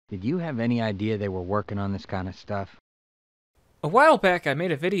Did you have any idea they were working on this kind of stuff? A while back I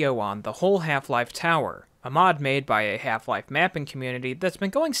made a video on the whole Half-Life Tower, a mod made by a Half-Life mapping community that's been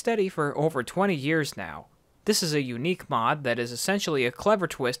going steady for over 20 years now. This is a unique mod that is essentially a clever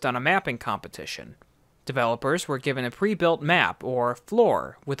twist on a mapping competition. Developers were given a pre-built map, or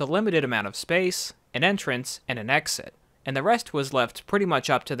floor, with a limited amount of space, an entrance, and an exit, and the rest was left pretty much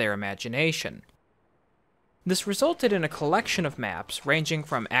up to their imagination. This resulted in a collection of maps ranging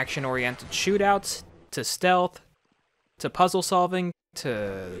from action-oriented shootouts, to stealth, to puzzle solving,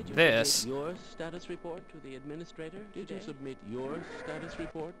 to this. Your status report to the administrator? Did you submit your status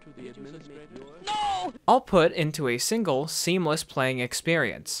report to the administrator? No! All put into a single, seamless playing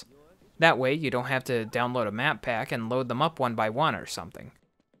experience. That way you don't have to download a map pack and load them up one by one or something.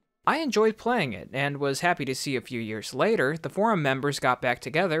 I enjoyed playing it, and was happy to see a few years later, the forum members got back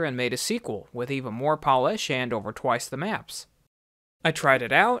together and made a sequel, with even more polish and over twice the maps. I tried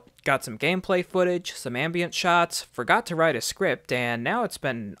it out, got some gameplay footage, some ambient shots, forgot to write a script, and now it's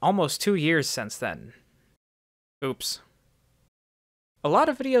been almost 2 years since then. Oops. A lot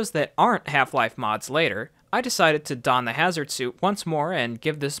of videos that aren't Half-Life mods later, I decided to don the hazard suit once more and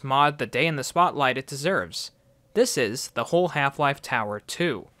give this mod the day in the spotlight it deserves. This is the whole Half-Life Tower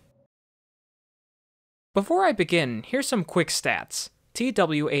 2. Before I begin, here's some quick stats.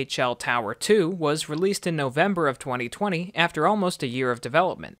 TWHL Tower 2 was released in November of 2020 after almost a year of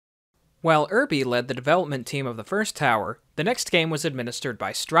development. While Urby led the development team of the first tower, the next game was administered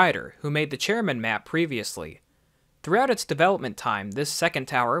by Strider, who made the Chairman map previously. Throughout its development time, this second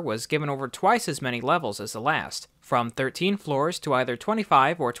tower was given over twice as many levels as the last, from 13 floors to either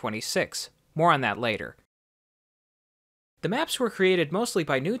 25 or 26. More on that later. The maps were created mostly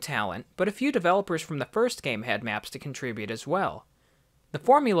by new talent, but a few developers from the first game had maps to contribute as well. The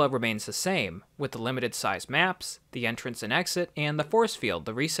formula remains the same, with the limited size maps, the entrance and exit, and the force field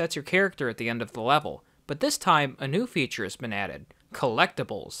that resets your character at the end of the level, but this time a new feature has been added: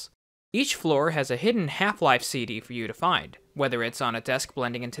 collectibles. Each floor has a hidden Half-Life CD for you to find, whether it's on a desk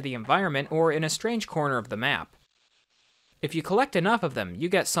blending into the environment or in a strange corner of the map. If you collect enough of them, you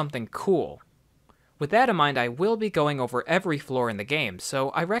get something cool. With that in mind, I will be going over every floor in the game,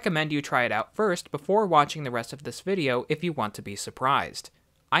 so I recommend you try it out first before watching the rest of this video if you want to be surprised.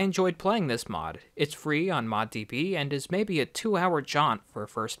 I enjoyed playing this mod. It's free on ModDB and is maybe a 2-hour jaunt for a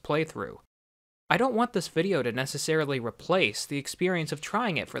first playthrough. I don't want this video to necessarily replace the experience of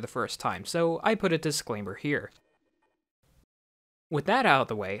trying it for the first time, so I put a disclaimer here. With that out of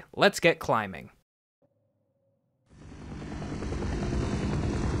the way, let's get climbing.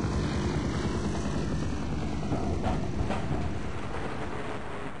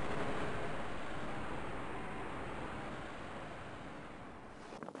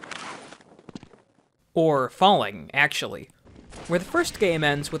 Or falling, actually. Where the first game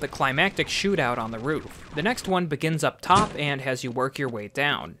ends with a climactic shootout on the roof, the next one begins up top and has you work your way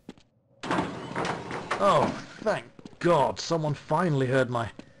down. Oh, thank God, someone finally heard my...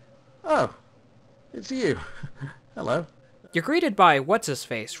 Oh, it's you. Hello. You're greeted by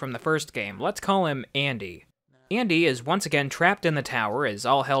What's-His-Face from the first game. Let's call him Andy. Andy is once again trapped in the tower as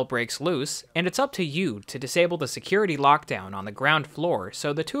all hell breaks loose, and it's up to you to disable the security lockdown on the ground floor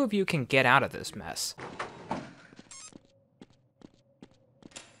so the two of you can get out of this mess.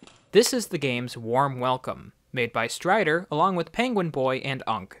 This is the game's warm welcome, made by Strider along with Penguinboy and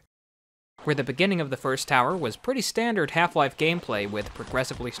Unk. Where the beginning of the first tower was pretty standard Half-Life gameplay with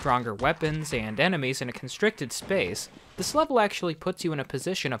progressively stronger weapons and enemies in a constricted space, this level actually puts you in a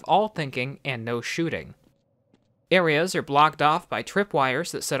position of all thinking and no shooting. Areas are blocked off by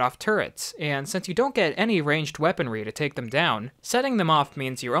tripwires that set off turrets, and since you don't get any ranged weaponry to take them down, setting them off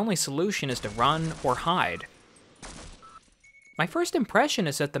means your only solution is to run or hide. My first impression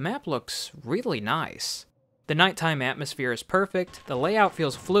is that the map looks really nice. The nighttime atmosphere is perfect, the layout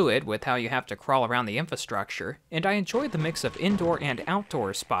feels fluid with how you have to crawl around the infrastructure, and I enjoy the mix of indoor and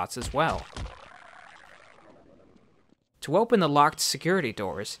outdoor spots as well. To open the locked security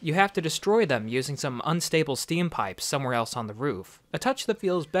doors, you have to destroy them using some unstable steam pipes somewhere else on the roof, a touch that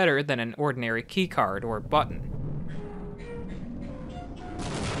feels better than an ordinary keycard or button.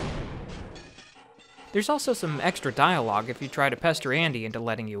 There's also some extra dialogue if you try to pester Andy into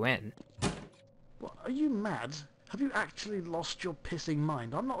letting you in. What, are you mad? Have you actually lost your pissing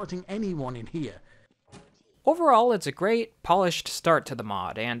mind? I'm not letting anyone in here. Overall, it's a great, polished start to the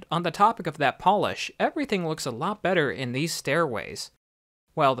mod, and on the topic of that polish, everything looks a lot better in these stairways.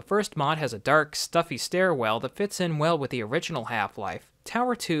 While the first mod has a dark, stuffy stairwell that fits in well with the original Half-Life,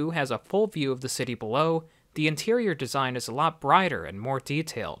 Tower 2 has a full view of the city below, the interior design is a lot brighter and more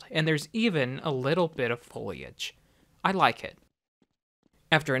detailed, and there's even a little bit of foliage. I like it.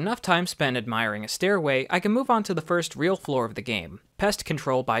 After enough time spent admiring a stairway, I can move on to the first real floor of the game, Pest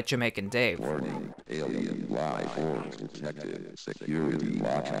Control by JamaicanDave. Warning, alien life forms detected. Security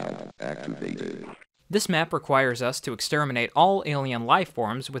lockout activated. This map requires us to exterminate all alien life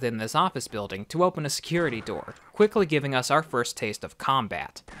forms within this office building to open a security door, quickly giving us our first taste of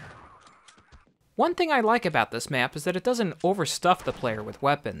combat. One thing I like about this map is that it doesn't overstuff the player with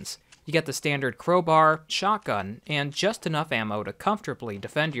weapons. You get the standard crowbar, shotgun, and just enough ammo to comfortably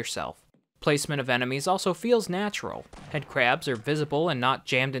defend yourself. Placement of enemies also feels natural. Head crabs are visible and not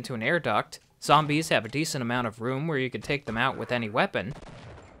jammed into an air duct. Zombies have a decent amount of room where you can take them out with any weapon.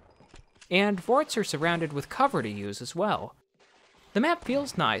 And forts are surrounded with cover to use as well. The map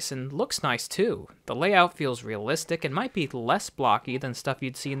feels nice and looks nice too. The layout feels realistic and might be less blocky than stuff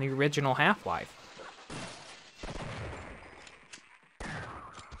you'd see in the original Half-Life.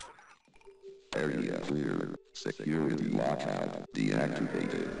 Area clear. Security lockout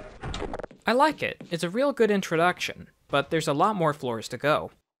deactivated. I like it. It's a real good introduction, but there's a lot more floors to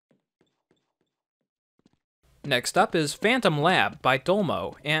go. Next up is Phantom Lab by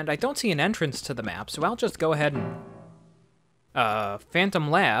Dolmo, and I don't see an entrance to the map, so I'll just go ahead and... Phantom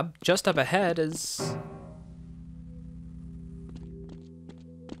Lab, just up ahead is...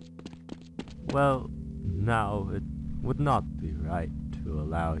 Well, now it would not be right to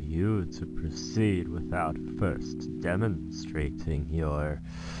allow you to proceed without first demonstrating your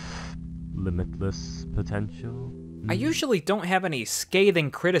limitless potential. I usually don't have any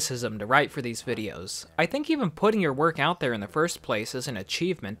scathing criticism to write for these videos. I think even putting your work out there in the first place is an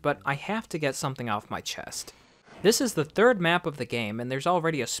achievement, but I have to get something off my chest. This is the third map of the game, and there's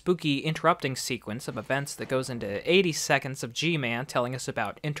already a spooky interrupting sequence of events that goes into 80 seconds of G-Man telling us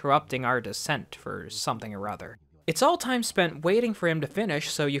about interrupting our descent for something or other. It's all time spent waiting for him to finish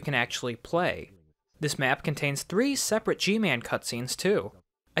so you can actually play. This map contains 3 separate G-Man cutscenes too.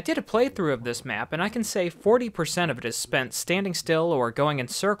 I did a playthrough of this map, and I can say 40% of it is spent standing still or going in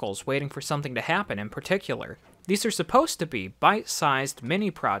circles waiting for something to happen in particular. These are supposed to be bite-sized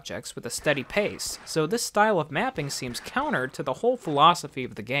mini-projects with a steady pace, so this style of mapping seems counter to the whole philosophy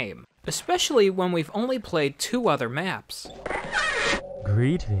of the game, especially when we've only played 2 other maps.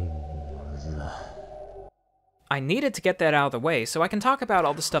 Greetings. I needed to get that out of the way so I can talk about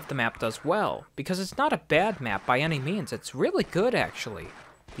all the stuff the map does well, because it's not a bad map by any means, it's really good actually.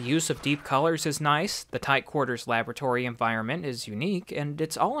 The use of deep colors is nice, the tight quarters laboratory environment is unique, and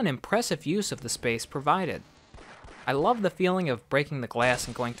it's all an impressive use of the space provided. I love the feeling of breaking the glass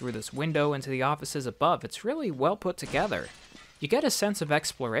and going through this window into the offices above. It's really well put together. You get a sense of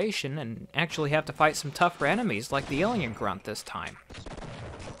exploration and actually have to fight some tougher enemies like the alien grunt this time.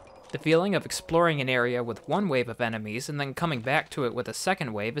 The feeling of exploring an area with one wave of enemies and then coming back to it with a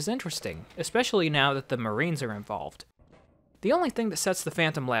second wave is interesting, especially now that the Marines are involved. The only thing that sets the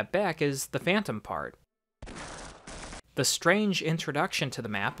Phantom Lab back is the Phantom part. The strange introduction to the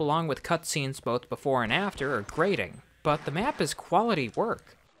map, along with cutscenes both before and after, are grating, but the map is quality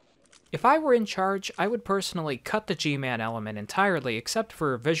work. If I were in charge, I would personally cut the G-Man element entirely except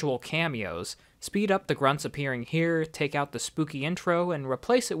for visual cameos, speed up the grunts appearing here, take out the spooky intro, and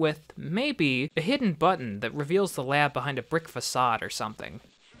replace it with, maybe, a hidden button that reveals the lab behind a brick facade or something.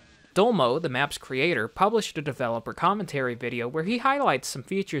 Dolmo, the map's creator, published a developer commentary video where he highlights some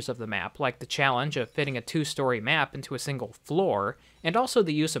features of the map, like the challenge of fitting a 2-story map into a single floor, and also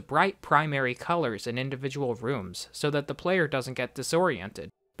the use of bright primary colors in individual rooms, so that the player doesn't get disoriented.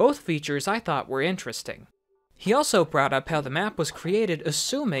 Both features I thought were interesting. He also brought up how the map was created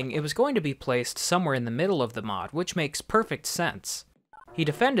assuming it was going to be placed somewhere in the middle of the mod, which makes perfect sense. He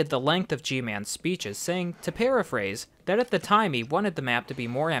defended the length of G-Man's speeches, saying, to paraphrase, that at the time he wanted the map to be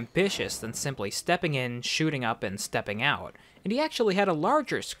more ambitious than simply stepping in, shooting up, and stepping out, and he actually had a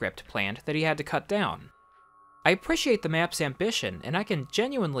larger script planned that he had to cut down. I appreciate the map's ambition, and I can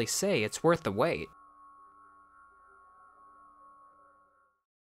genuinely say it's worth the wait.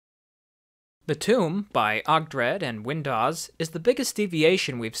 The Tomb, by Ogdred and Windawz, is the biggest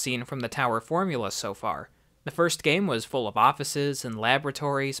deviation we've seen from the Tower formula so far. The first game was full of offices and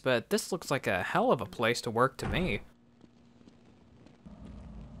laboratories, but this looks like a hell of a place to work to me.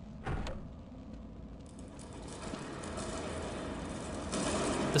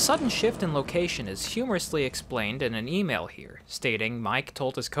 The sudden shift in location is humorously explained in an email here, stating Mike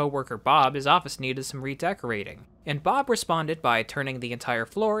told his coworker Bob his office needed some redecorating, and Bob responded by turning the entire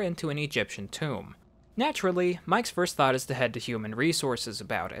floor into an Egyptian tomb. Naturally, Mike's first thought is to head to Human Resources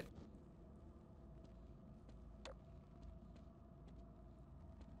about it.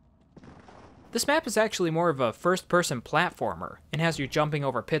 This map is actually more of a first-person platformer, and has you jumping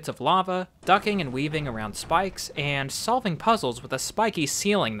over pits of lava, ducking and weaving around spikes, and solving puzzles with a spiky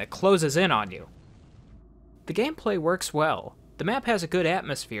ceiling that closes in on you. The gameplay works well. The map has a good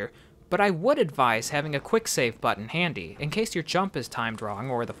atmosphere, but I would advise having a quick save button handy, in case your jump is timed wrong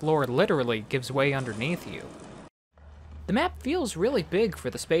or the floor literally gives way underneath you. The map feels really big for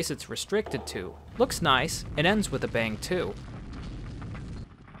the space it's restricted to. Looks nice, it ends with a bang too.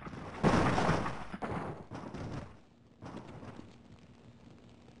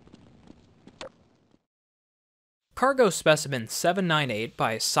 Cargo Specimen 798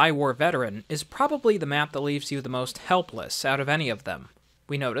 by PsyWarVeteran is probably the map that leaves you the most helpless out of any of them.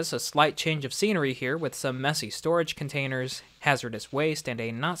 We notice a slight change of scenery here with some messy storage containers, hazardous waste, and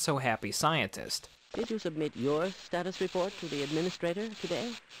a not-so-happy scientist. Did you submit your status report to the administrator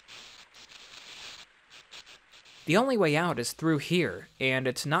today? The only way out is through here, and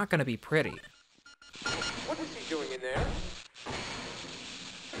it's not going to be pretty. What is he doing in there?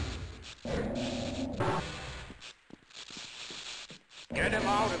 Get him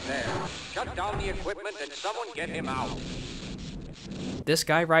out of there. Shut down the equipment and someone get him out. This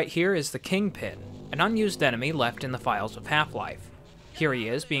guy right here is the Kingpin, an unused enemy left in the files of Half-Life. Here he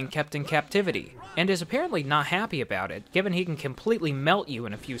is being kept in captivity, and is apparently not happy about it, given he can completely melt you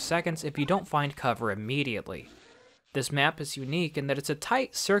in a few seconds if you don't find cover immediately. This map is unique in that it's a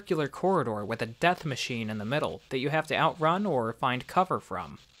tight circular corridor with a death machine in the middle that you have to outrun or find cover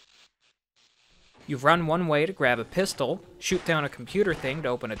from. You run one way to grab a pistol, shoot down a computer thing to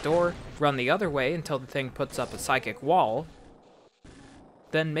open a door, run the other way until the thing puts up a psychic wall,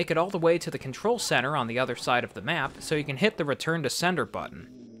 then make it all the way to the control center on the other side of the map so you can hit the return to sender button.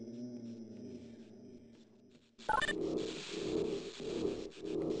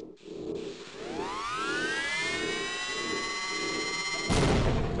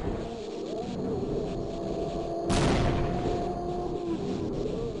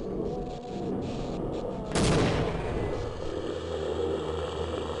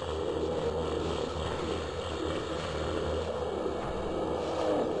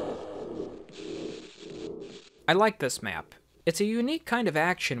 I like this map. It's a unique kind of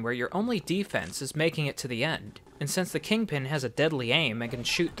action where your only defense is making it to the end, and since the Kingpin has a deadly aim and can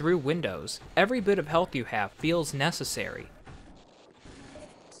shoot through windows, every bit of health you have feels necessary.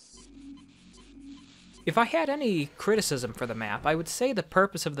 If I had any criticism for the map, I would say the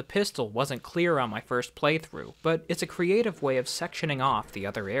purpose of the pistol wasn't clear on my first playthrough, but it's a creative way of sectioning off the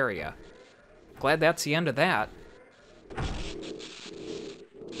other area. Glad that's the end of that.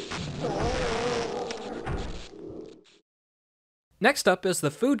 Next up is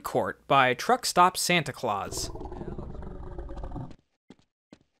the Food Court by TruckStopSantaClaus.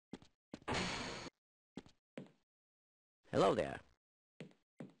 Hello there.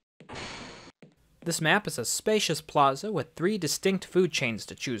 This map is a spacious plaza with 3 distinct food chains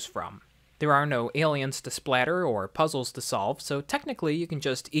to choose from. There are no aliens to splatter or puzzles to solve, so technically you can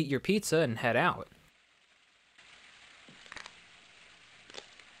just eat your pizza and head out.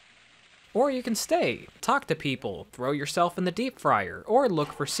 Or you can stay, talk to people, throw yourself in the deep fryer, or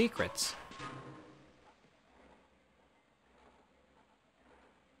look for secrets.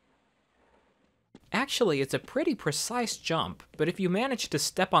 Actually, it's a pretty precise jump, but if you manage to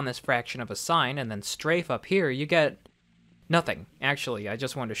step on this fraction of a sign and then strafe up here, you get... nothing. Actually, I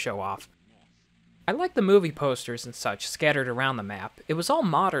just wanted to show off. I like the movie posters and such scattered around the map. It was all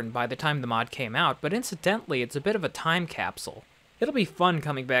modern by the time the mod came out, but incidentally, it's a bit of a time capsule. It'll be fun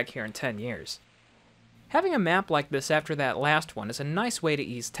coming back here in 10 years. Having a map like this after that last one is a nice way to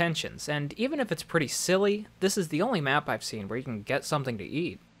ease tensions, and even if it's pretty silly, this is the only map I've seen where you can get something to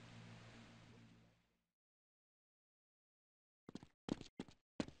eat.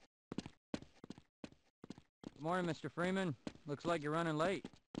 Good morning, Mr. Freeman. Looks like you're running late.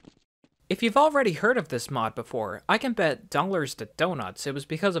 If you've already heard of this mod before, I can bet dollars to donuts it was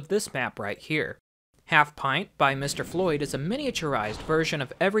because of this map right here. Half-Pint by MrFloyd is a miniaturized version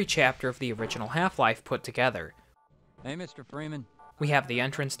of every chapter of the original Half-Life put together. Hey, Mr. Freeman. We have the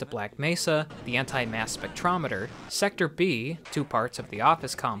entrance to Black Mesa, the anti-mass spectrometer, Sector B, 2 parts of the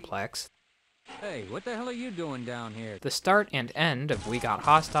office complex, Hey, what the hell are you doing down here? the start and end of We Got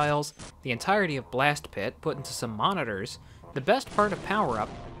Hostiles, the entirety of Blast Pit put into some monitors, the best part of Power Up,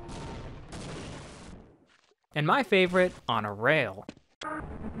 and my favorite, On a Rail.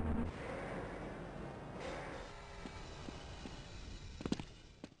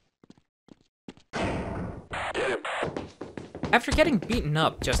 After getting beaten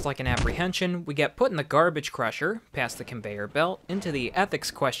up just like an apprehension, we get put in the garbage crusher, past the conveyor belt, into the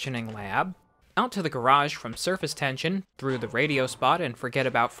ethics questioning lab, Out to the garage from surface tension, through the radio spot and forget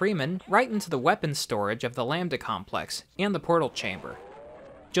about Freeman, right into the weapons storage of the Lambda complex and the portal chamber.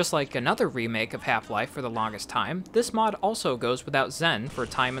 Just like another remake of Half-Life for the longest time, this mod also goes without Zen for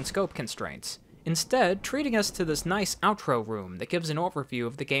time and scope constraints, instead treating us to this nice outro room that gives an overview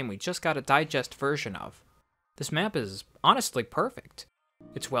of the game we just got a digest version of. This map is honestly perfect.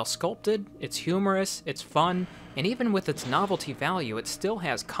 It's well sculpted, it's humorous, it's fun, and even with its novelty value, it still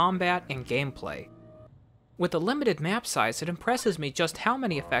has combat and gameplay. With a limited map size, it impresses me just how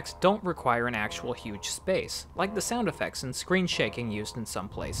many effects don't require an actual huge space, like the sound effects and screen shaking used in some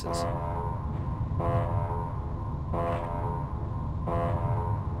places.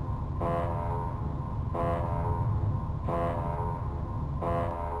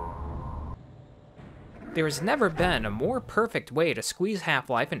 There has never been a more perfect way to squeeze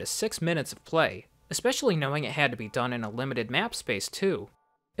Half-Life into 6 minutes of play, especially knowing it had to be done in a limited map space too.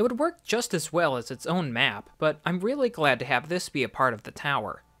 It would work just as well as its own map, but I'm really glad to have this be a part of the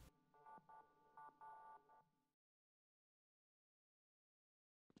tower.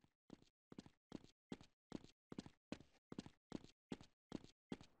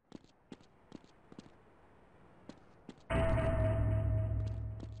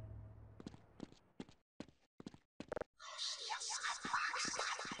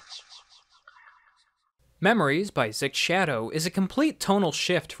 Memories by ZikShadow is a complete tonal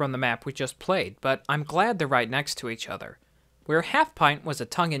shift from the map we just played, but I'm glad they're right next to each other. Where Half-Pint was a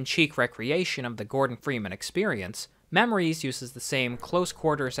tongue-in-cheek recreation of the Gordon Freeman experience, Memories uses the same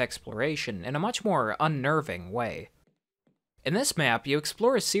close-quarters exploration in a much more unnerving way. In this map, you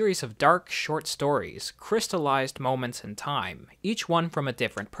explore a series of dark, short stories, crystallized moments in time, each one from a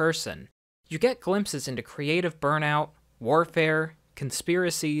different person. You get glimpses into creative burnout, warfare,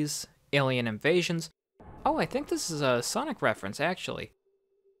 conspiracies, alien invasions. Oh, I think this is a Sonic reference, actually.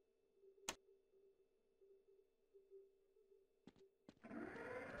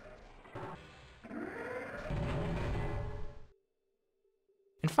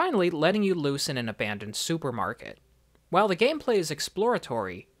 And finally, letting you loose in an abandoned supermarket. While the gameplay is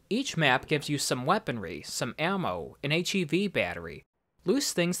exploratory, each map gives you some weaponry, some ammo, an HEV battery,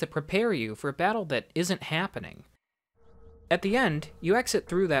 loose things that prepare you for a battle that isn't happening. At the end, you exit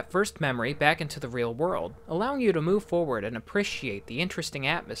through that first memory back into the real world, allowing you to move forward and appreciate the interesting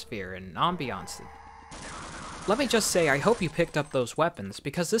atmosphere and ambiance. Let me just say I hope you picked up those weapons,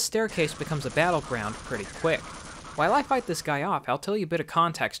 because this staircase becomes a battleground pretty quick. While I fight this guy off, I'll tell you a bit of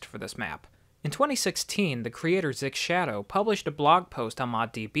context for this map. In 2016, the creator ZikShadow published a blog post on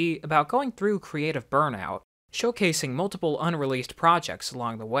ModDB about going through creative burnout, showcasing multiple unreleased projects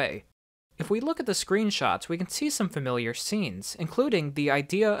along the way. If we look at the screenshots, we can see some familiar scenes, including the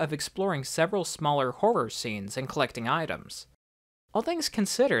idea of exploring several smaller horror scenes and collecting items. All things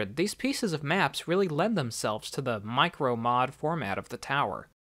considered, these pieces of maps really lend themselves to the micro-mod format of the tower.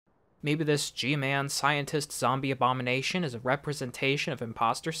 Maybe this G-Man scientist zombie abomination is a representation of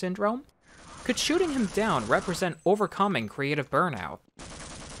imposter syndrome? Could shooting him down represent overcoming creative burnout?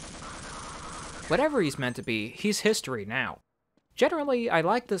 Whatever he's meant to be, he's history now. Generally, I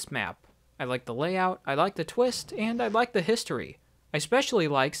like this map. I like the layout, I like the twist, and I like the history. I especially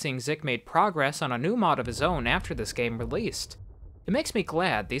like seeing Zik made progress on a new mod of his own after this game released. It makes me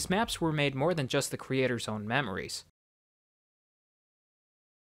glad these maps were made more than just the creator's own memories.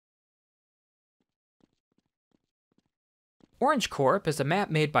 Orange Corp is a map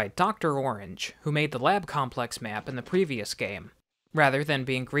made by Dr. Orange, who made the lab complex map in the previous game. Rather than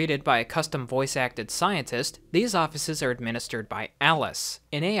being greeted by a custom voice-acted scientist, these offices are administered by Alice,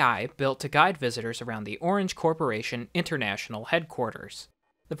 an AI built to guide visitors around the Orange Corporation International Headquarters.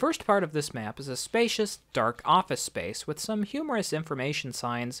 The first part of this map is a spacious, dark office space with some humorous information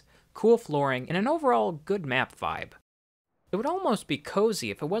signs, cool flooring, and an overall good map vibe. It would almost be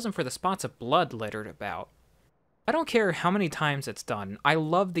cozy if it wasn't for the spots of blood littered about. I don't care how many times it's done, I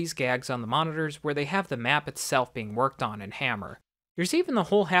love these gags on the monitors where they have the map itself being worked on in Hammer. There's even the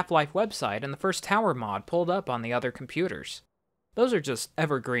whole Half-Life website and the first tower mod pulled up on the other computers. Those are just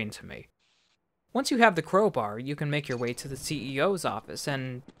evergreen to me. Once you have the crowbar, you can make your way to the CEO's office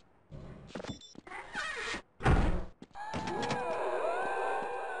and...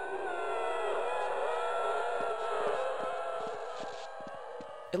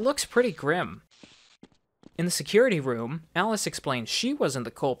 It looks pretty grim. In the security room, Alice explains she wasn't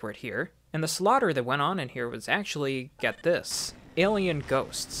the culprit here, and the slaughter that went on in here was actually, get this, alien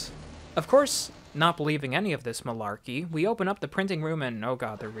ghosts. Of course, not believing any of this malarkey, we open up the printing room and oh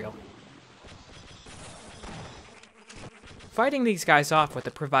god, they're real. Fighting these guys off with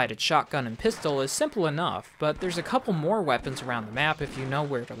the provided shotgun and pistol is simple enough, but there's a couple more weapons around the map if you know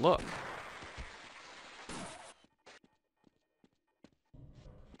where to look.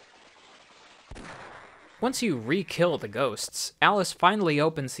 Once you re-kill the ghosts, Alice finally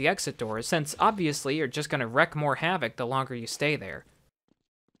opens the exit doors since obviously you're just gonna wreak more havoc the longer you stay there.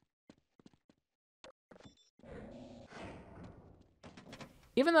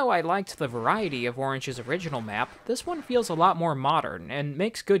 Even though I liked the variety of Orange's original map, this one feels a lot more modern and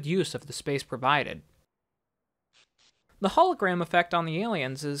makes good use of the space provided. The hologram effect on the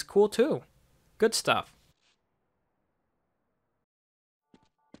aliens is cool too. Good stuff.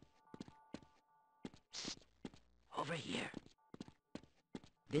 Over here.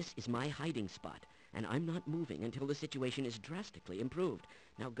 This is my hiding spot, and I'm not moving until the situation is drastically improved.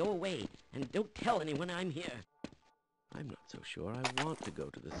 Now go away, and don't tell anyone I'm here. I'm not so sure I want to go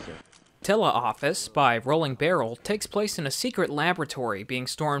to the Tele office by RollingBarrel takes place in a secret laboratory being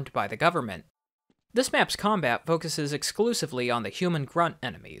stormed by the government. This map's combat focuses exclusively on the human grunt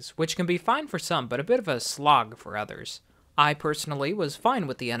enemies, which can be fine for some but a bit of a slog for others. I personally was fine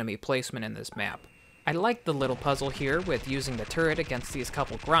with the enemy placement in this map. I like the little puzzle here with using the turret against these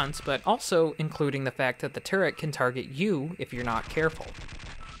couple grunts, but also including the fact that the turret can target you if you're not careful.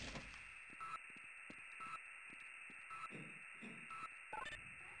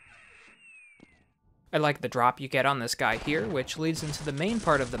 I like the drop you get on this guy here, which leads into the main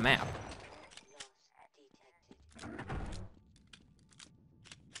part of the map.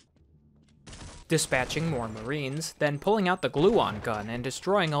 Dispatching more Marines, then pulling out the glue-on gun and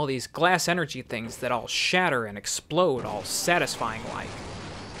destroying all these glass energy things that all shatter and explode all satisfying-like.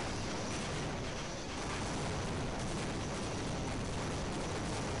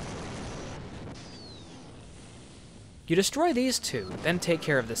 You destroy these two, then take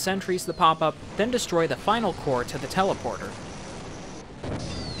care of the sentries that pop up, then destroy the final core to the teleporter.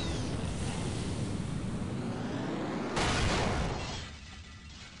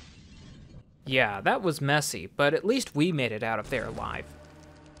 Yeah, that was messy, but at least we made it out of there alive.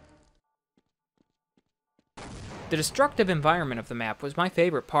 The destructive environment of the map was my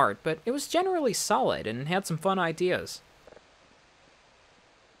favorite part, but it was generally solid and had some fun ideas.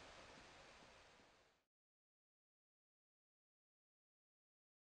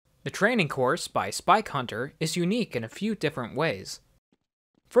 The training course by SpikeHunter is unique in a few different ways.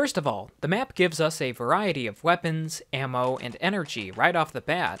 First of all, the map gives us a variety of weapons, ammo, and energy right off the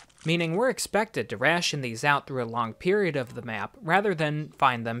bat, meaning we're expected to ration these out through a long period of the map rather than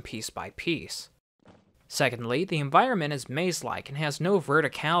find them piece by piece. Secondly, the environment is maze-like and has no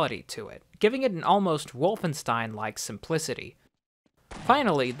verticality to it, giving it an almost Wolfenstein-like simplicity.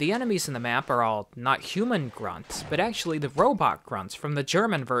 Finally, the enemies in the map are all not human grunts, but actually the robot grunts from the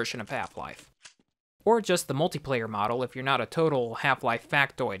German version of Half-Life. Or just the multiplayer model if you're not a total Half-Life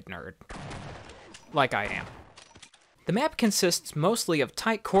factoid nerd. Like I am. The map consists mostly of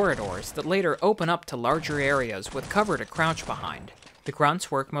tight corridors that later open up to larger areas with cover to crouch behind. The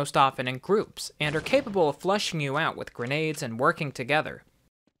grunts work most often in groups, and are capable of flushing you out with grenades and working together.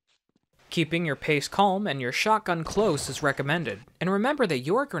 Keeping your pace calm and your shotgun close is recommended, and remember that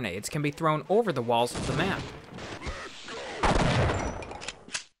your grenades can be thrown over the walls of the map.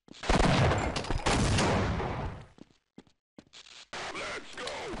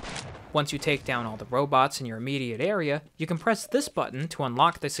 Once you take down all the robots in your immediate area, you can press this button to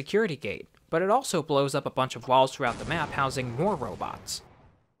unlock the security gate, but it also blows up a bunch of walls throughout the map housing more robots.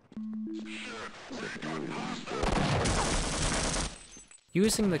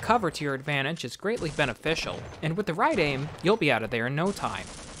 Using the cover to your advantage is greatly beneficial, and with the right aim, you'll be out of there in no time.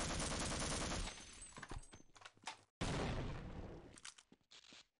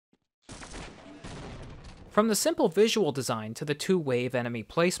 From the simple visual design to the two-wave enemy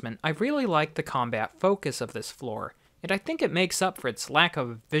placement, I really like the combat focus of this floor, and I think it makes up for its lack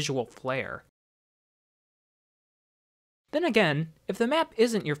of visual flair. Then again, if the map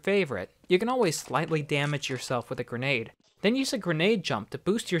isn't your favorite, you can always slightly damage yourself with a grenade. Then use a grenade jump to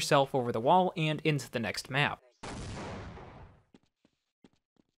boost yourself over the wall and into the next map.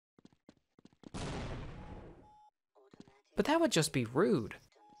 But that would just be rude.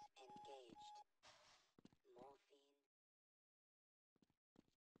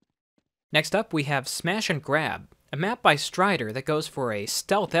 Next up, we have Smash and Grab, a map by Strider that goes for a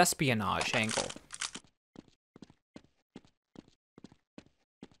stealth espionage angle.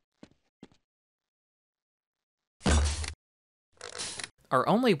 Our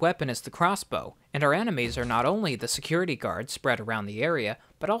only weapon is the crossbow, and our enemies are not only the security guards spread around the area,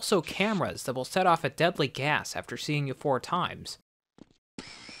 but also cameras that will set off a deadly gas after seeing you 4 times.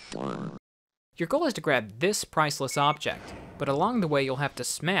 Your goal is to grab this priceless object, but along the way you'll have to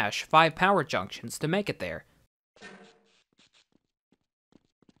smash 5 power junctions to make it there.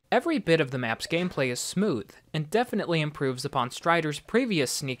 Every bit of the map's gameplay is smooth, and definitely improves upon Strider's previous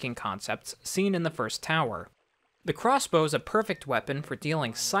sneaking concepts seen in the first tower. The crossbow is a perfect weapon for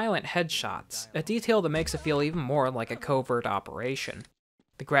dealing silent headshots, a detail that makes it feel even more like a covert operation.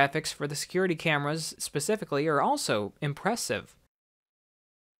 The graphics for the security cameras specifically are also impressive.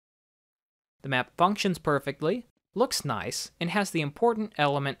 The map functions perfectly, looks nice, and has the important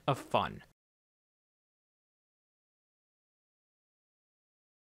element of fun.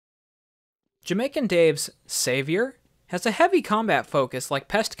 JamaicanDave's Saviour has a heavy combat focus like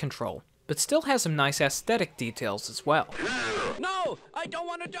Pest control, but still has some nice aesthetic details as well. No! I don't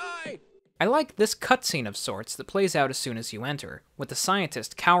want to die! I like this cutscene of sorts that plays out as soon as you enter, with the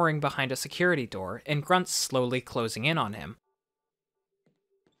scientist cowering behind a security door and grunts slowly closing in on him.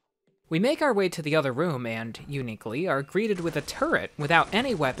 We make our way to the other room and, uniquely, are greeted with a turret without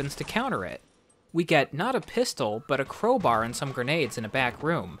any weapons to counter it. We get not a pistol, but a crowbar and some grenades in a back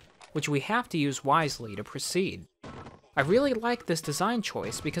room, which we have to use wisely to proceed. I really like this design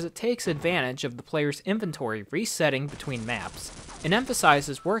choice because it takes advantage of the player's inventory resetting between maps, and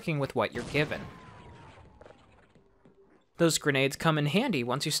emphasizes working with what you're given. Those grenades come in handy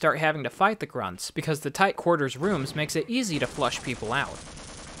once you start having to fight the grunts, because the tight quarters rooms makes it easy to flush people out.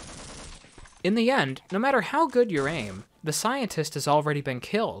 In the end, no matter how good your aim, the scientist has already been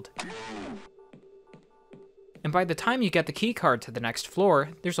killed. And by the time you get the keycard to the next floor,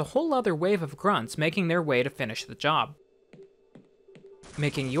 there's a whole other wave of grunts making their way to finish the job.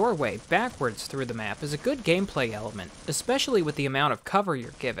 Making your way backwards through the map is a good gameplay element, especially with the amount of cover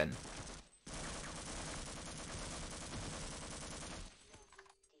you're given.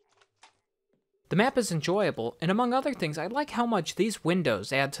 The map is enjoyable, and among other things, I like how much these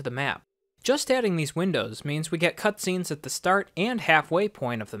windows add to the map. Just adding these windows means we get cutscenes at the start and halfway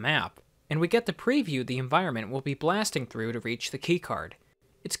point of the map, and we get to preview the environment we'll be blasting through to reach the keycard.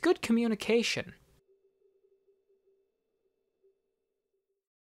 It's good communication.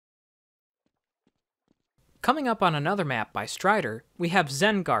 Coming up on another map by Strider, we have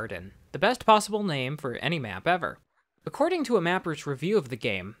Zen Garden, the best possible name for any map ever. According to a mapper's review of the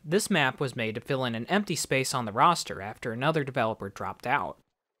game, this map was made to fill in an empty space on the roster after another developer dropped out.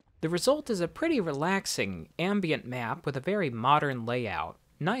 The result is a pretty relaxing, ambient map with a very modern layout,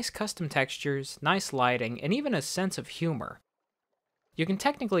 nice custom textures, nice lighting, and even a sense of humor. You can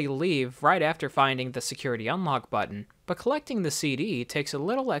technically leave right after finding the security unlock button, but collecting the CD takes a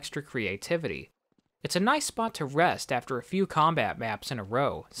little extra creativity. It's a nice spot to rest after a few combat maps in a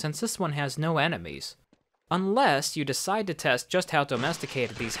row, since this one has no enemies. Unless you decide to test just how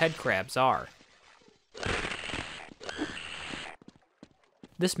domesticated these headcrabs are.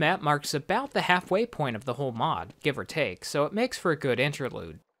 This map marks about the halfway point of the whole mod, give or take, so it makes for a good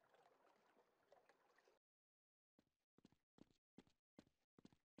interlude.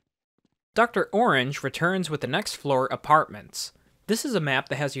 Dr. Orange returns with the next floor apartments. This is a map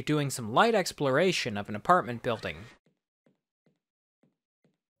that has you doing some light exploration of an apartment building.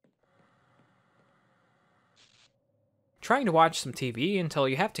 Trying to watch some TV until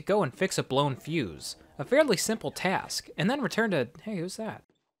you have to go and fix a blown fuse. A fairly simple task, and then return to, hey, who's that?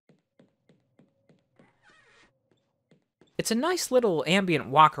 It's a nice little ambient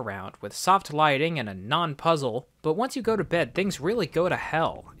walk around with soft lighting and a non-puzzle, but once you go to bed, things really go to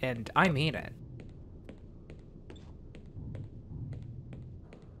hell, and I mean it.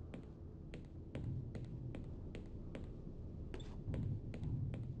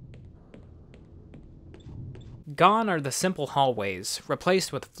 Gone are the simple hallways,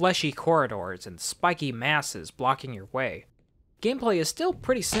 replaced with fleshy corridors and spiky masses blocking your way. Gameplay is still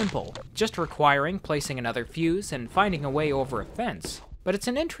pretty simple, just requiring placing another fuse and finding a way over a fence, but it's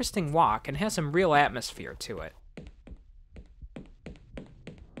an interesting walk and has some real atmosphere to it.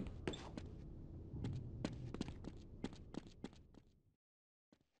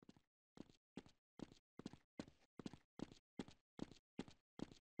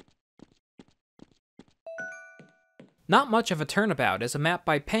 Not much of a Turnabout is a map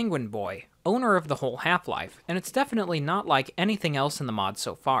by Penguinboy, owner of the whole Half-Life, and it's definitely not like anything else in the mod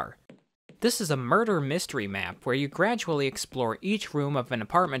so far. This is a murder mystery map where you gradually explore each room of an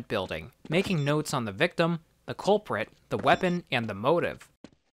apartment building, making notes on the victim, the culprit, the weapon, and the motive.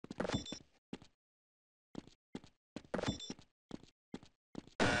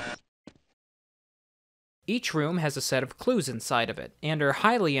 Each room has a set of clues inside of it, and are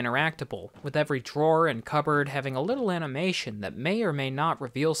highly interactable, with every drawer and cupboard having a little animation that may or may not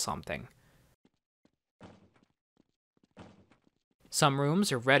reveal something. Some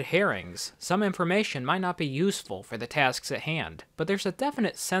rooms are red herrings, some information might not be useful for the tasks at hand, but there's a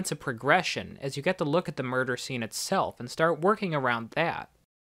definite sense of progression as you get to look at the murder scene itself and start working around that.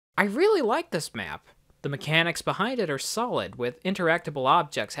 I really like this map. The mechanics behind it are solid, with interactable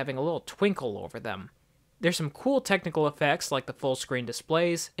objects having a little twinkle over them. There's some cool technical effects like the full screen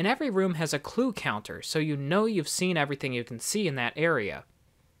displays, and every room has a clue counter, so you know you've seen everything you can see in that area.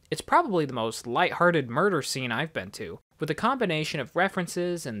 It's probably the most lighthearted murder scene I've been to, with a combination of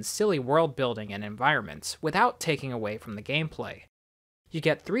references and silly world building and environments, without taking away from the gameplay. You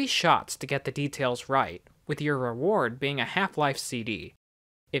get 3 shots to get the details right, with your reward being a Half-Life CD.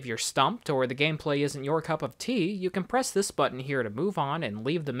 If you're stumped or the gameplay isn't your cup of tea, you can press this button here to move on and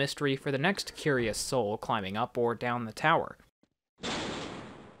leave the mystery for the next curious soul climbing up or down the tower.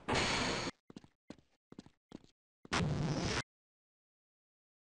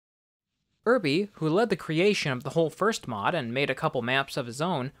 Urby, who led the creation of the whole first mod and made a couple maps of his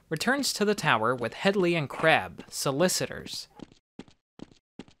own, returns to the tower with Headley and Crabb, Solicitors.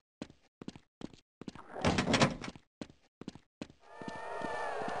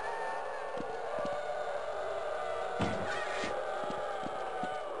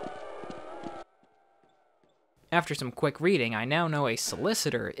 After some quick reading, I now know a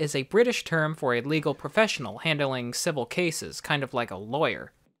solicitor is a British term for a legal professional handling civil cases, kind of like a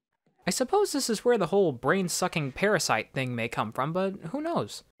lawyer. I suppose this is where the whole brain-sucking parasite thing may come from, but who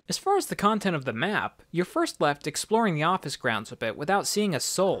knows? As far as the content of the map, you're first left exploring the office grounds a bit without seeing a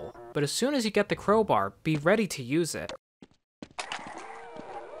soul, but as soon as you get the crowbar, be ready to use it.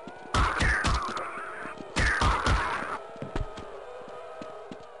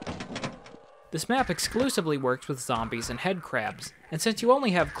 This map exclusively works with zombies and head crabs, and since you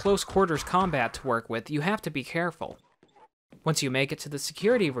only have close quarters combat to work with, you have to be careful. Once you make it to the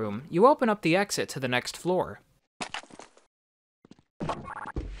security room, you open up the exit to the next floor.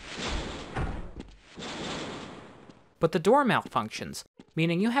 But the door malfunctions,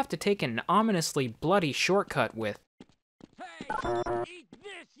 meaning you have to take an ominously bloody shortcut with Hey! Eat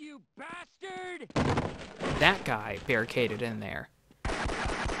this, you bastard! that guy barricaded in there.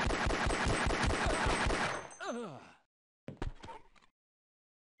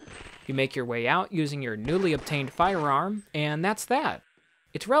 You make your way out using your newly obtained firearm, and that's that.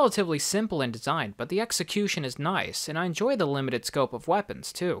 It's relatively simple in design, but the execution is nice, and I enjoy the limited scope of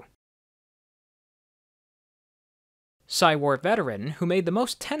weapons, too. PsyWarVeteran, who made the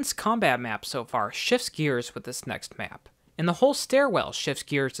most tense combat map so far, shifts gears with this next map, and the whole stairwell shifts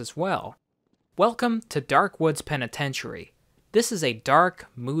gears as well. Welcome to Darkwoods Penitentiary. This is a dark,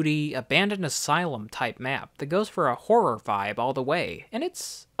 moody, abandoned asylum type map that goes for a horror vibe all the way, and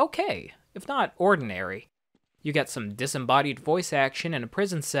it's okay, if not ordinary. You get some disembodied voice action in a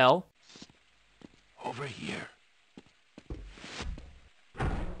prison cell. Over here.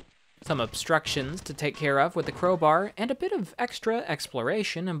 Some obstructions to take care of with the crowbar, and a bit of extra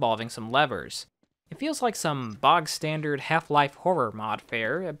exploration involving some levers. It feels like some bog-standard Half-Life horror mod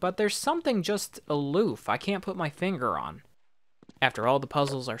fare, but there's something just aloof I can't put my finger on. After all the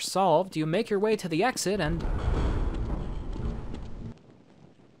puzzles are solved, you make your way to the exit and...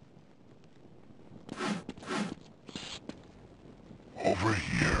 Over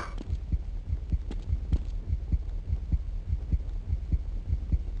here.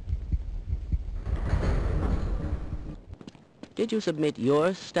 Did you submit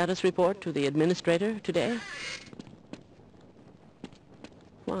your status report to the administrator today?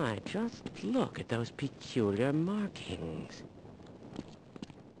 Why, just look at those peculiar markings.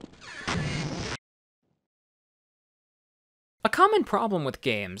 A common problem with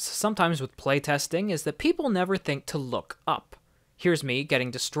games, sometimes with playtesting, is that people never think to look up. Here's me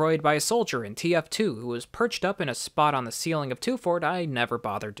getting destroyed by a soldier in TF2 who was perched up in a spot on the ceiling of 2 Fort I never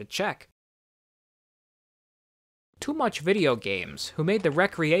bothered to check. Too Much Video Games, who made the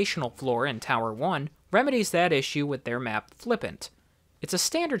recreational floor in Tower 1, remedies that issue with their map Flippant. It's a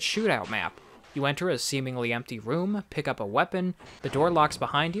standard shootout map. You enter a seemingly empty room, pick up a weapon, the door locks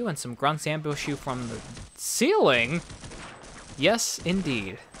behind you, and some grunts ambush you from the ceiling? Yes,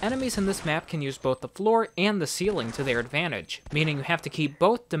 indeed. Enemies in this map can use both the floor and the ceiling to their advantage, meaning you have to keep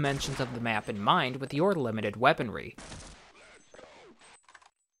both dimensions of the map in mind with your limited weaponry.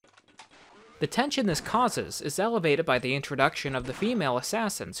 The tension this causes is elevated by the introduction of the female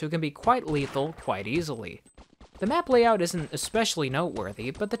assassins, who can be quite lethal quite easily. The map layout isn't especially noteworthy,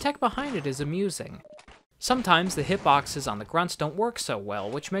 but the tech behind it is amusing. Sometimes the hitboxes on the grunts don't work so well,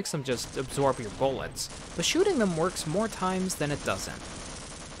 which makes them just absorb your bullets, but shooting them works more times than it doesn't.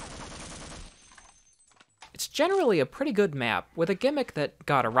 It's generally a pretty good map, with a gimmick that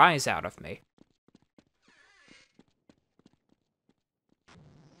got a rise out of me.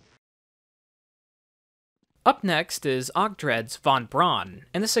 Up next is Ogdred's Von Braun,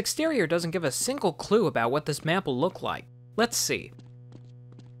 and this exterior doesn't give a single clue about what this map will look like. Let's see.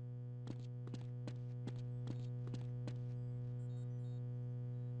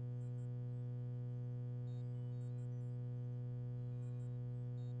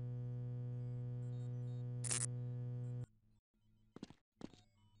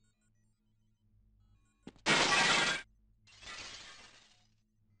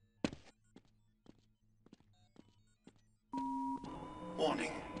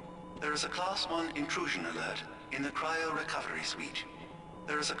 There is a Class 1 intrusion alert in the cryo recovery suite.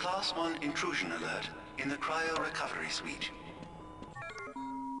 There is a Class 1 intrusion alert in the cryo recovery suite.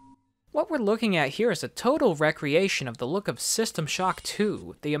 What we're looking at here is a total recreation of the look of System Shock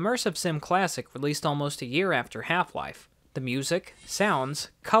 2, the immersive sim classic released almost a year after Half-Life. The music, sounds,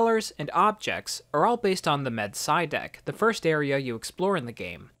 colors, and objects are all based on the Med Psi deck, the first area you explore in the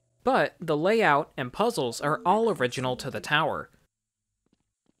game. But the layout and puzzles are all original to the tower.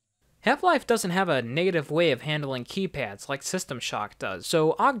 Half-Life doesn't have a native way of handling keypads like System Shock does,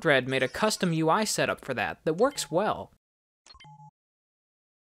 so Ogdred made a custom UI setup for that works well.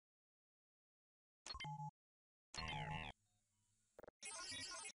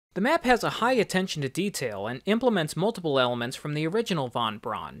 The map has a high attention to detail and implements multiple elements from the original Von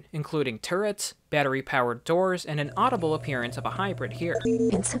Braun, including turrets, battery-powered doors, and an audible appearance of a hybrid here.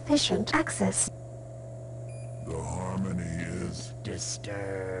 Insufficient access. The harmony is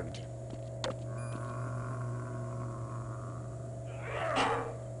Disturbed.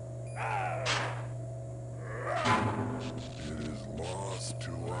 It is lost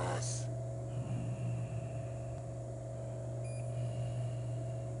to us.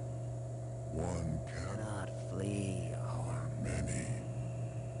 One cannot Flee. or many.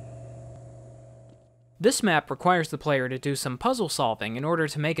 This map requires the player to do some puzzle solving in order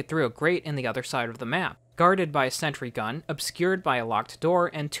to make it through a grate in the other side of the map, guarded by a sentry gun, obscured by a locked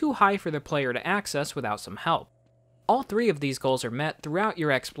door, and too high for the player to access without some help. All three of these goals are met throughout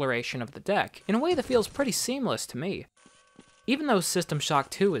your exploration of the deck, in a way that feels pretty seamless to me. Even though System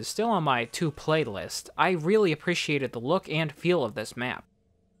Shock 2 is still on my to-play list, I really appreciated the look and feel of this map.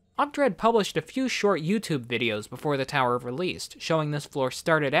 Ogdred published a few short YouTube videos before the tower released, showing this floor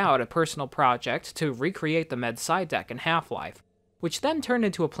started out a personal project to recreate the Med Psi deck in Half-Life, which then turned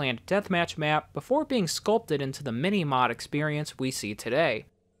into a planned deathmatch map before being sculpted into the mini-mod experience we see today.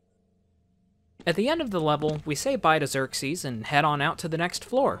 At the end of the level, we say bye to Xerxes and head on out to the next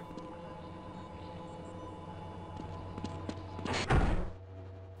floor.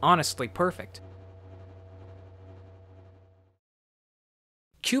 Honestly perfect.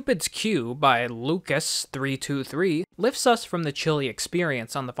 Cupid's Q by Lucas323 lifts us from the chilly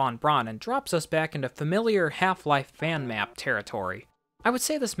experience on the Von Braun and drops us back into familiar Half-Life fan map territory. I would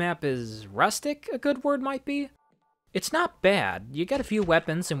say this map is rustic, a good word might be. It's not bad, you get a few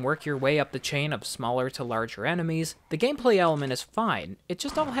weapons and work your way up the chain of smaller to larger enemies. The gameplay element is fine, it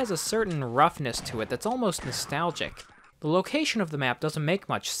just all has a certain roughness to it that's almost nostalgic. The location of the map doesn't make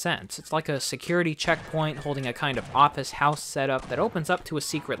much sense. It's like a security checkpoint holding a kind of office house setup that opens up to a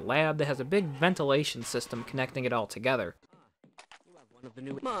secret lab that has a big ventilation system connecting it all together.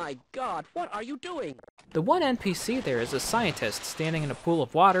 My God, what are you doing? The one NPC there is a scientist standing in a pool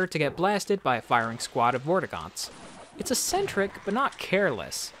of water to get blasted by a firing squad of Vortigaunts. It's eccentric, but not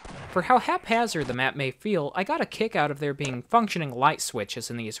careless. For how haphazard the map may feel, I got a kick out of there being functioning light switches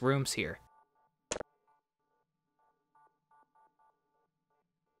in these rooms here.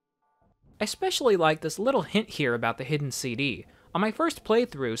 I especially like this little hint here about the hidden CD. On my first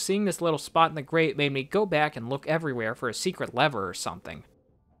playthrough, seeing this little spot in the grate made me go back and look everywhere for a secret lever or something.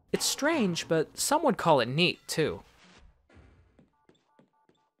 It's strange, but some would call it neat, too.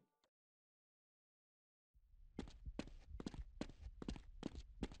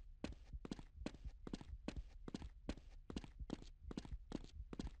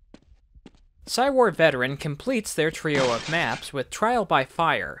 PsyWarVeteran completes their trio of maps with Trial by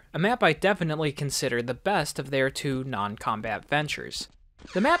Fire, a map I definitely consider the best of their two non-combat ventures.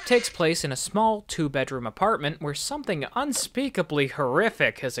 The map takes place in a small, two-bedroom apartment where something unspeakably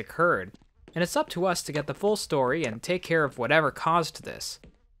horrific has occurred, and it's up to us to get the full story and take care of whatever caused this.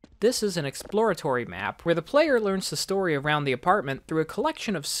 This is an exploratory map where the player learns the story around the apartment through a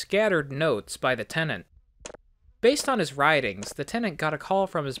collection of scattered notes by the tenant. Based on his writings, the tenant got a call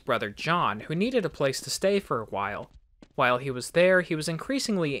from his brother John, who needed a place to stay for a while. While he was there, he was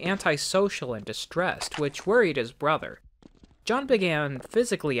increasingly antisocial and distressed, which worried his brother. John began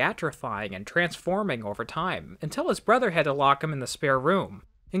physically atrophying and transforming over time, until his brother had to lock him in the spare room,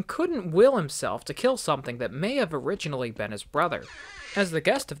 and couldn't will himself to kill something that may have originally been his brother. As the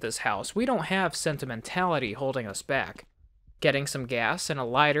guest of this house, we don't have sentimentality holding us back. Getting some gas and a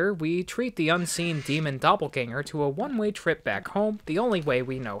lighter, we treat the unseen demon doppelganger to a one-way trip back home the only way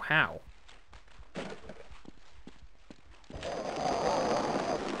we know how.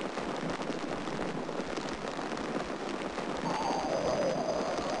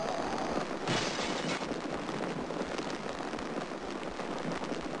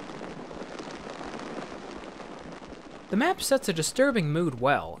 The map sets a disturbing mood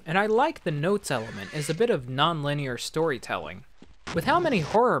well, and I like the notes element as a bit of non-linear storytelling. With how many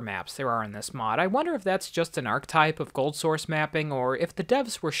horror maps there are in this mod, I wonder if that's just an archetype of gold source mapping, or if the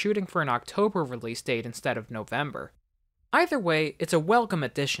devs were shooting for an October release date instead of November. Either way, it's a welcome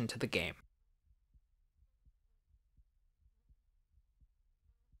addition to the game.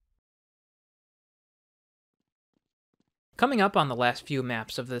 Coming up on the last few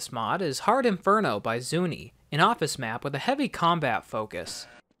maps of this mod is Hard Inferno by Zuni, an office map with a heavy combat focus.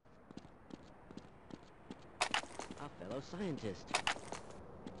 A fellow scientist.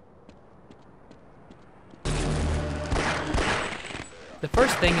 The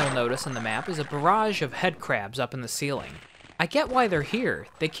first thing you'll notice in the map is a barrage of head crabs up in the ceiling. I get why they're here.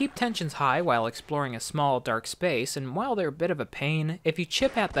 They keep tensions high while exploring a small, dark space, and while they're a bit of a pain, if you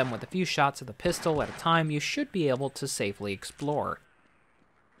chip at them with a few shots of the pistol at a time, you should be able to safely explore.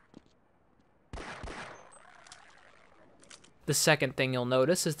 The second thing you'll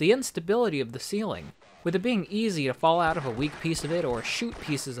notice is the instability of the ceiling, with it being easy to fall out of a weak piece of it or shoot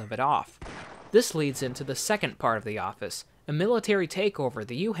pieces of it off. This leads into the second part of the office, a military takeover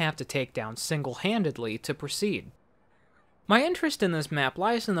that you have to take down single-handedly to proceed. My interest in this map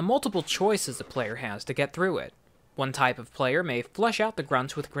lies in the multiple choices the player has to get through it. One type of player may flush out the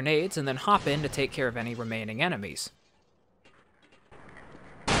grunts with grenades and then hop in to take care of any remaining enemies.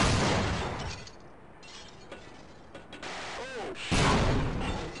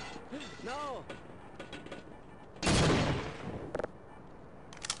 No!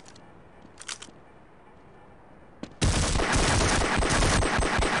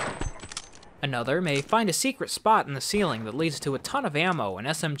 Another may find a secret spot in the ceiling that leads to a ton of ammo and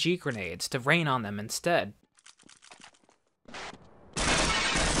SMG grenades to rain on them instead.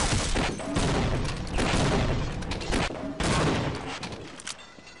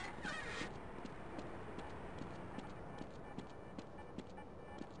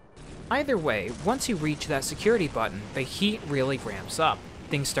 Either way, once you reach that security button, the heat really ramps up.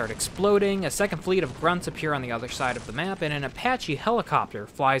 Things start exploding, a second fleet of grunts appear on the other side of the map, and an Apache helicopter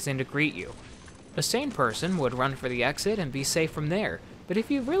flies in to greet you. A sane person would run for the exit and be safe from there, but if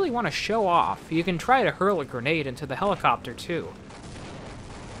you really want to show off, you can try to hurl a grenade into the helicopter too.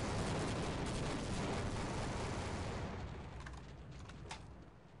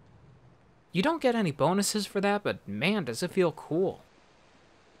 You don't get any bonuses for that, but man, does it feel cool.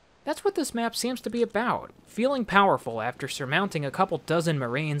 That's what this map seems to be about, feeling powerful after surmounting a couple dozen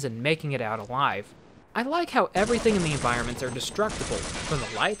Marines and making it out alive. I like how everything in the environments are destructible, from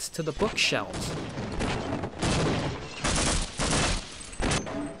the lights to the bookshelves.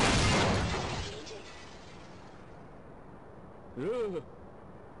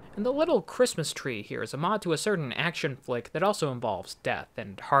 And the little Christmas tree here is a mod to a certain action flick that also involves death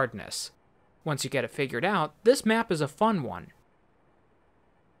and hardness. Once you get it figured out, this map is a fun one.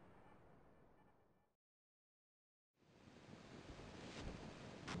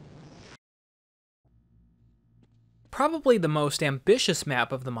 Probably the most ambitious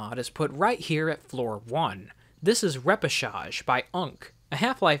map of the mod is put right here at floor 1. This is Repechage by Unk, a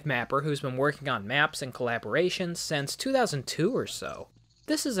Half-Life mapper who's been working on maps and collaborations since 2002 or so.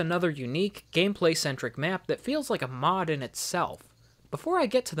 This is another unique, gameplay-centric map that feels like a mod in itself. Before I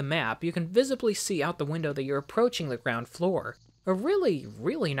get to the map, you can visibly see out the window that you're approaching the ground floor. A really,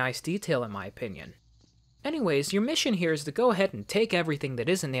 really nice detail in my opinion. Anyways, your mission here is to go ahead and take everything that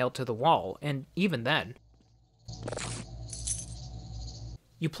isn't nailed to the wall, and even then.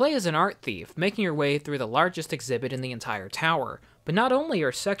 You play as an art thief, making your way through the largest exhibit in the entire tower, but not only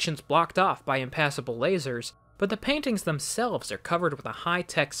are sections blocked off by impassable lasers, but the paintings themselves are covered with a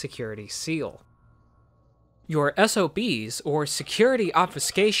high-tech security seal. Your SOBs, or Security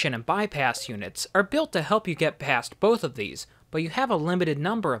Obfuscation and Bypass Units, are built to help you get past both of these, but you have a limited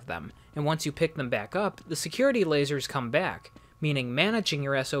number of them, and once you pick them back up, the security lasers come back, meaning managing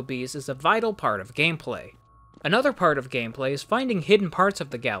your SOBs is a vital part of gameplay. Another part of gameplay is finding hidden parts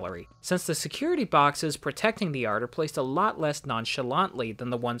of the gallery, since the security boxes protecting the art are placed a lot less nonchalantly than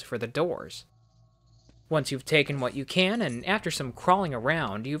the ones for the doors. Once you've taken what you can, and after some crawling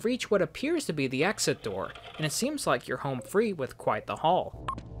around, you reach what appears to be the exit door, and it seems like you're home free with quite the haul.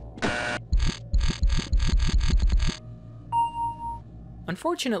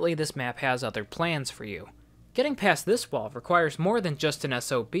 Unfortunately, this map has other plans for you. Getting past this wall requires more than just an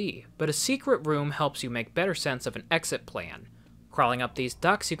SOB, but a secret room helps you make better sense of an exit plan. Crawling up these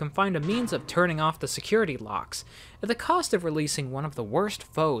ducts, you can find a means of turning off the security locks, at the cost of releasing one of the worst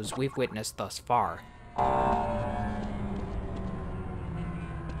foes we've witnessed thus far.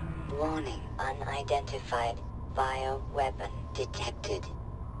 Warning, unidentified bioweapon detected.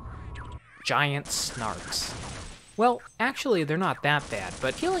 Giant snarks. Well, actually they're not that bad,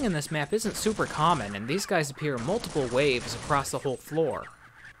 but healing in this map isn't super common, and these guys appear in multiple waves across the whole floor.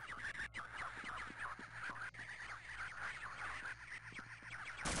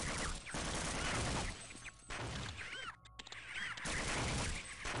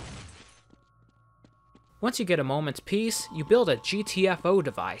 Once you get a moment's peace, you build a GTFO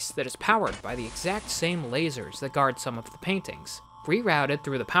device that is powered by the exact same lasers that guard some of the paintings, rerouted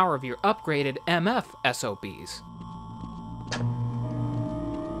through the power of your upgraded MF SOBs.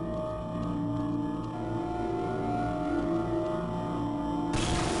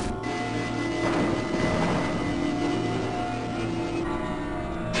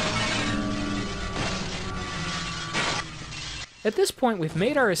 At this point, we've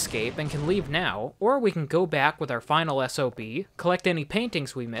made our escape and can leave now, or we can go back with our final SOB, collect any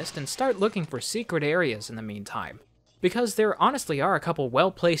paintings we missed, and start looking for secret areas in the meantime. Because there honestly are a couple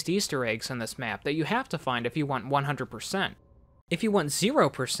well-placed Easter eggs in this map that you have to find if you want 100%. If you want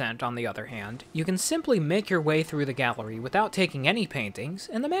 0%, on the other hand, you can simply make your way through the gallery without taking any paintings,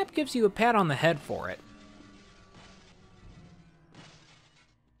 and the map gives you a pat on the head for it.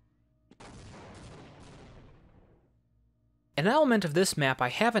 An element of this map I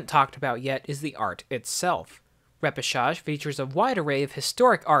haven't talked about yet is the art itself. Repechage features a wide array of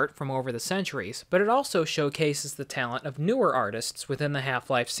historic art from over the centuries, but it also showcases the talent of newer artists within the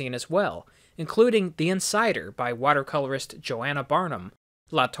Half-Life scene as well, including The Insider by watercolorist Joanna Barnum,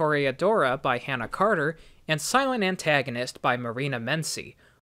 La Toreadora by Hannah Carter, and Silent Antagonist by Marina Mency,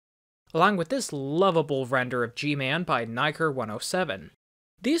 along with this lovable render of G-Man by Niker107.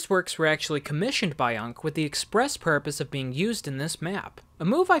 These works were actually commissioned by Unc with the express purpose of being used in this map, a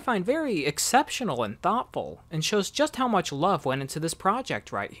move I find very exceptional and thoughtful, and shows just how much love went into this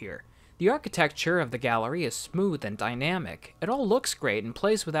project right here. The architecture of the gallery is smooth and dynamic, it all looks great and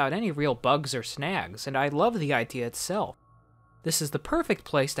plays without any real bugs or snags, and I love the idea itself. This is the perfect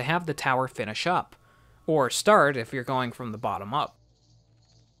place to have the tower finish up, or start if you're going from the bottom up.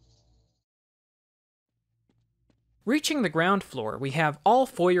 Reaching the ground floor, we have All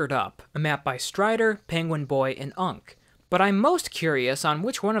Foyered Up, a map by Strider, Penguinboy, and Unc, but I'm most curious on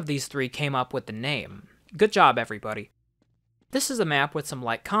which one of these three came up with the name. Good job, everybody. This is a map with some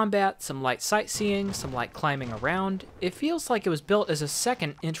light combat, some light sightseeing, some light climbing around. It feels like it was built as a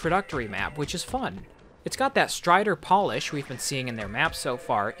second introductory map, which is fun. It's got that Strider polish we've been seeing in their maps so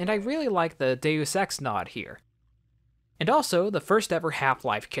far, and I really like the Deus Ex nod here. And also, the first ever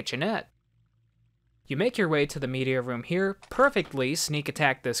Half-Life kitchenette. You make your way to the media room here, perfectly sneak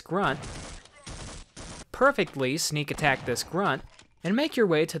attack this grunt, and make your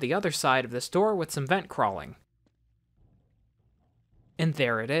way to the other side of this door with some vent crawling. And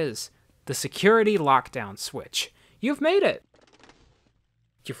there it is, the security lockdown switch. You've made it!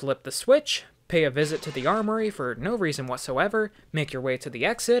 You flip the switch, pay a visit to the armory for no reason whatsoever, make your way to the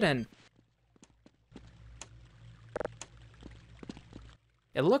exit, and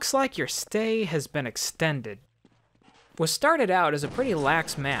it looks like your stay has been extended. What started out as a pretty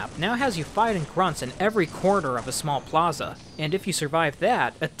lax map now has you fighting grunts in every corner of a small plaza, and if you survive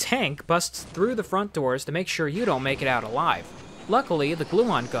that, a tank busts through the front doors to make sure you don't make it out alive. Luckily, the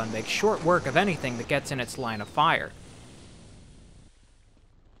glue-on gun makes short work of anything that gets in its line of fire.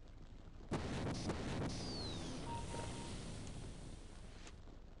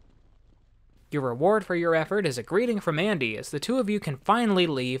 Your reward for your effort is a greeting from Andy as the two of you can finally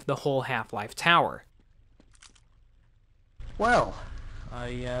leave the whole Half-Life Tower. Well,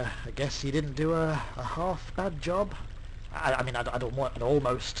 I guess you didn't do a half bad job. I mean, I'd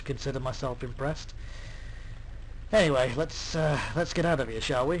almost consider myself impressed. Anyway, let's get out of here,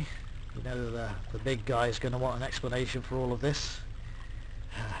 shall we? You know the big guy's going to want an explanation for all of this.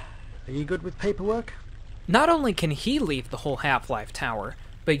 Are you good with paperwork? Not only can he leave the whole Half-Life Tower,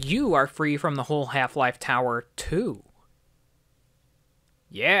 but you are free from the whole Half-Life Tower, too.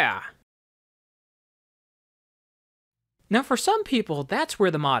 Yeah. Now for some people, that's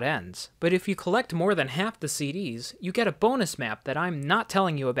where the mod ends, but if you collect more than half the CDs, you get a bonus map that I'm not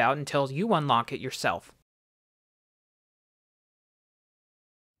telling you about until you unlock it yourself.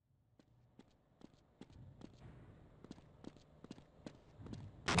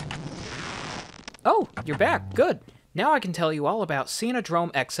 Oh, you're back, good. Now I can tell you all about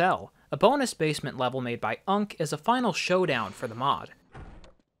Cenodrome XL, a bonus basement level made by Unc as a final showdown for the mod.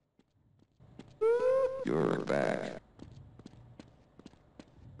 You're back.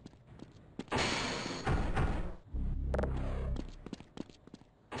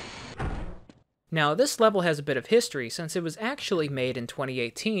 Now, this level has a bit of history since it was actually made in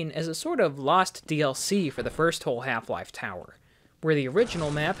 2018 as a sort of lost DLC for the first whole Half-Life Tower. Where the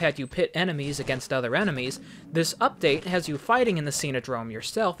original map had you pit enemies against other enemies, this update has you fighting in the Scenodrome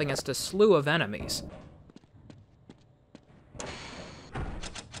yourself against a slew of enemies.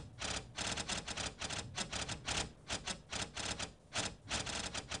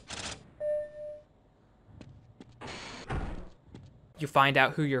 You find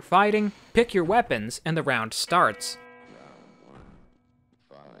out who you're fighting, pick your weapons, and the round starts.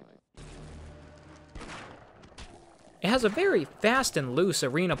 It has a very fast and loose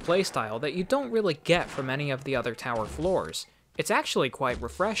arena playstyle that you don't really get from any of the other tower floors. It's actually quite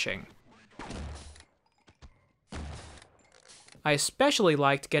refreshing. I especially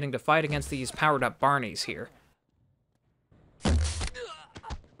liked getting to fight against these powered-up Barneys here.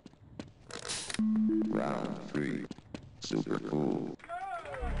 Round 3. Super cool.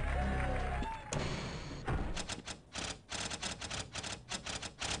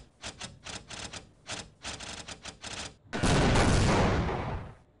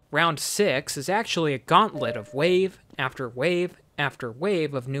 Round 6 is actually a gauntlet of wave after wave after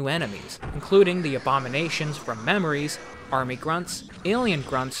wave of new enemies, including the abominations from Memories, army grunts, alien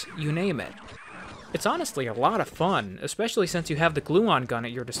grunts, you name it. It's honestly a lot of fun, especially since you have the glue-on gun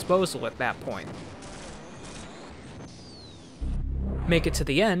at your disposal at that point. Make it to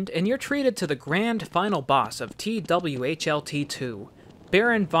the end, and you're treated to the grand final boss of TWHL T2,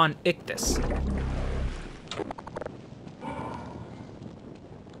 Baron von Ichthys.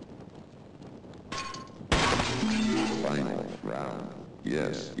 Final round.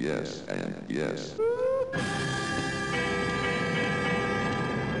 Yes, yes, and yes.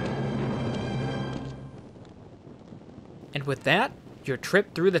 And with that, your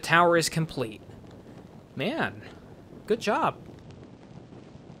trip through the tower is complete. Man, good job.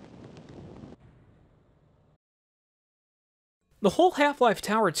 The whole Half-Life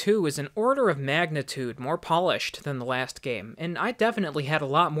Tower 2 is an order of magnitude more polished than the last game, and I definitely had a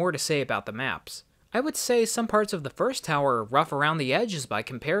lot more to say about the maps. I would say some parts of the first tower are rough around the edges by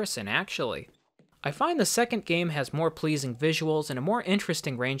comparison, actually. I find the second game has more pleasing visuals and a more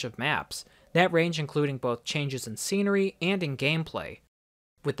interesting range of maps, that range including both changes in scenery and in gameplay.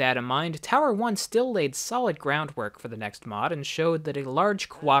 With that in mind, Tower 1 still laid solid groundwork for the next mod and showed that a large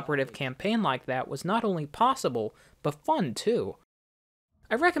cooperative campaign like that was not only possible, but fun too.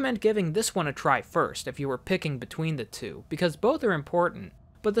 I recommend giving this one a try first if you were picking between the two, because both are important,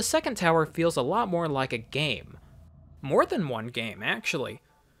 but the second tower feels a lot more like a game. More than one game, actually.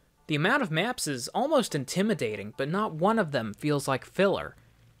 The amount of maps is almost intimidating, but not one of them feels like filler.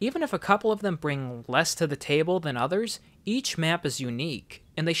 Even if a couple of them bring less to the table than others, each map is unique,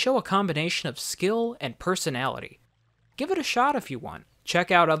 and they show a combination of skill and personality. Give it a shot if you want, check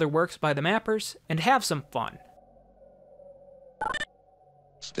out other works by the mappers, and have some fun.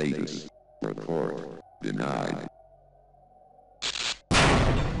 Status. Report. Denied.